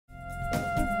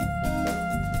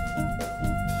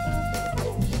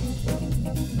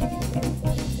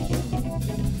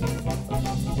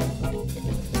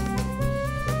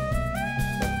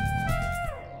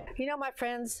You know, my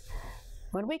friends,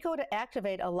 when we go to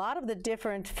activate a lot of the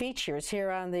different features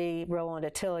here on the Roland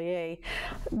Atelier,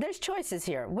 there's choices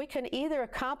here. We can either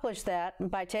accomplish that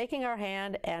by taking our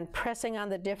hand and pressing on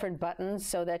the different buttons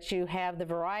so that you have the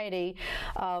variety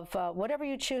of whatever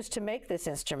you choose to make this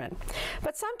instrument.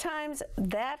 But sometimes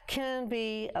that can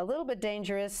be a little bit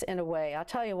dangerous in a way. I'll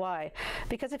tell you why.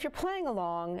 Because if you're playing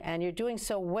along and you're doing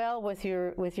so well with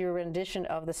your rendition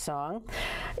of the song,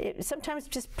 sometimes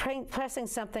just pressing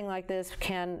something like this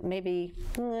can maybe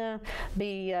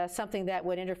be something that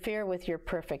would interfere with your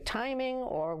perfect timing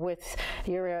or with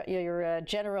your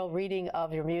general reading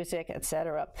of your music,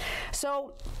 etc.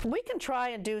 So we can try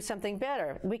and do something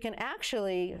better. We can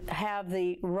actually have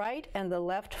the right and the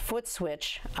left foot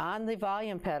switch on the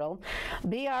volume pedal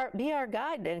be our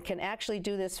guide and can actually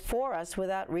do this for us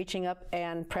without reaching up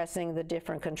and pressing the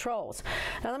different controls.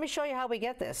 Now let me show you how we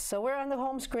get this. So we're on the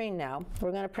home screen now.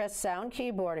 We're going to press sound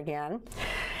keyboard again.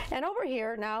 And over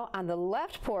here now on the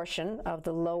left portion of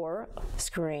the lower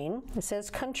screen, it says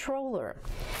controller.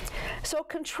 So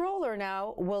controller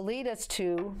now will lead us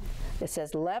to, it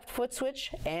says left foot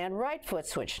switch and right foot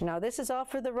switch. Now this is all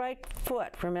for the right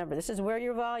foot. Remember, this is where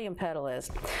your volume pedal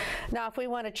is. Now if we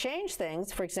want to change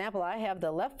things, for example, I have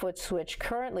the left foot switch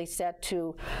currently set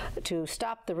to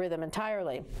stop the rhythm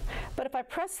entirely. But if I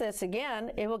press this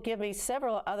again, it will give me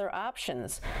several other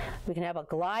options. We can have a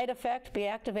glide effect be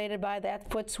activated by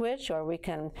that foot switch, or we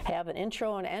can have an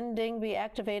intro and ending be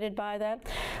activated by that.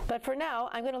 But for now,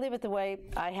 I'm going to leave it the way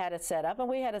I had it set up, and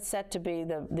we had it set to be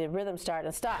the rhythm start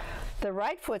and stop. The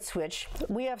right foot switch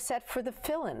we have set for the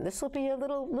fill-in. This will be a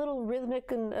little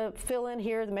rhythmic and fill-in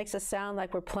here that makes us sound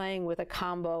like we're playing with a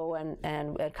combo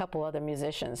and a couple other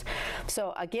musicians.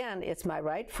 So again, it's my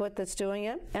right foot that's doing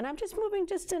it, and I'm just moving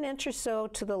just an inch or so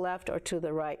to the left or to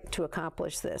the right to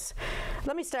accomplish this.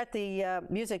 Let me start the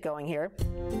music going here.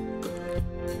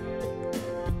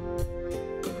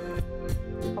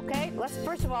 Okay, let's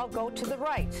first of all go to the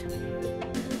right.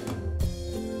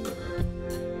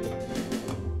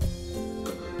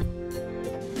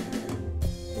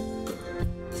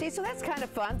 See, so that's kind of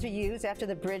fun to use after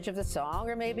the bridge of the song,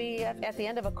 or maybe at the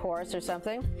end of a chorus or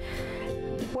something.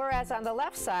 Whereas on the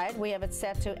left side, we have it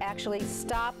set to actually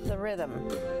stop the rhythm.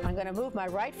 I'm going to move my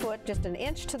right foot just an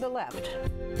inch to the left.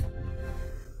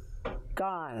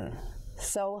 Gone.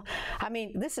 So, I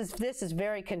mean, this is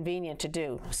very convenient to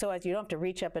do, so as you don't have to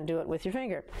reach up and do it with your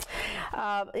finger.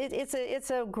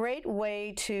 It's a great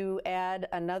way to add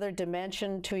another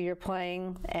dimension to your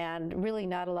playing, and really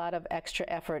not a lot of extra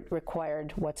effort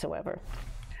required whatsoever.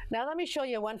 Now let me show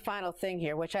you one final thing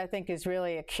here, which I think is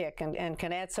really a kick and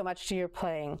can add so much to your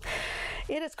playing.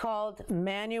 It is called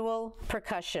Manual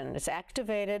Percussion. It's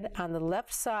activated on the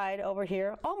left side over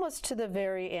here, almost to the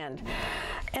very end.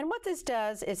 And what this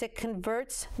does is it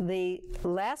converts the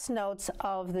last notes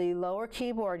of the lower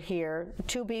keyboard here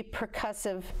to be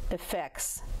percussive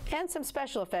effects, and some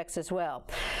special effects as well.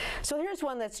 So here's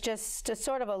one that's just a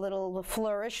sort of a little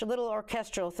flourish, a little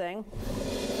orchestral thing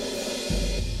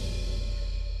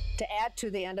to add to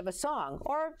the end of a song,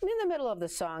 or in the middle of the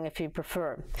song if you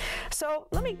prefer. So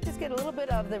let me just get a little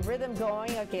bit of the rhythm going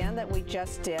again that we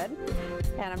just did,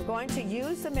 and I'm going to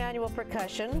use the manual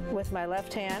percussion with my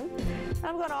left hand.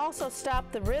 I'm going to also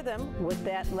stop the rhythm with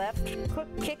that left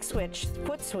kick switch,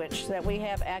 foot switch that we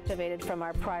have activated from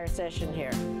our prior session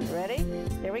here. Ready?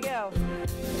 Here we go.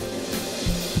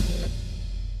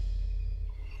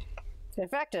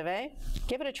 Effective, eh?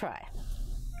 Give it a try.